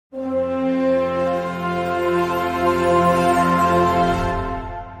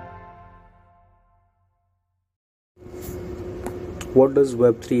What does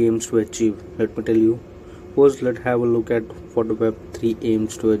Web3 aims to achieve? Let me tell you. First, let's have a look at what Web3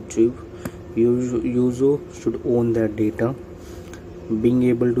 aims to achieve. User should own their data, being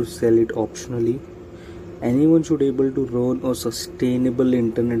able to sell it optionally. Anyone should be able to run a sustainable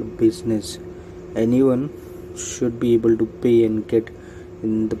internet business. Anyone should be able to pay and get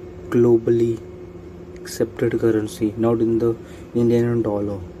in the globally accepted currency, not in the Indian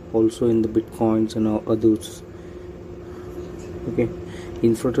dollar, also in the bitcoins and others. Okay,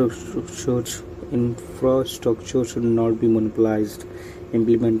 infrastructure should not be monopolized,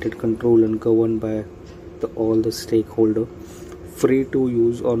 implemented, controlled, and governed by all the stakeholder. Free to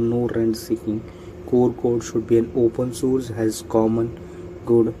use or no rent seeking. Core code should be an open source as common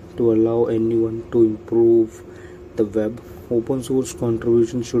good to allow anyone to improve the web. Open source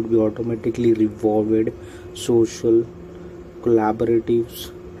contribution should be automatically rewarded, social,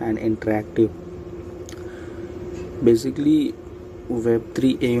 collaboratives, and interactive. Basically,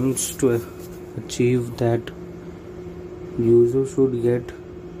 Web3 aims to achieve that users should get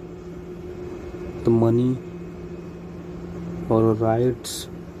the money or rights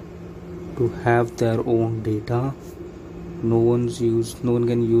to have their own data. No one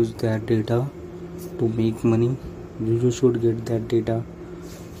can use that data to make money. Users should get that data,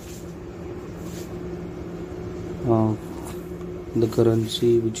 the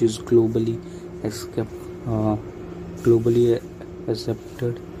currency which is globally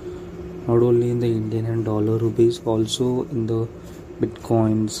accepted, not only in the Indian and dollar rupees, also in the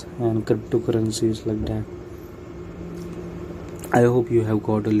bitcoins and cryptocurrencies like that. I hope you have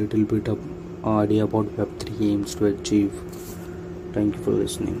got a little bit of idea about Web3 aims to achieve. Thank you for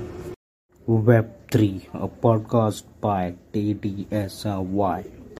listening. Web3, a podcast by DDSRY.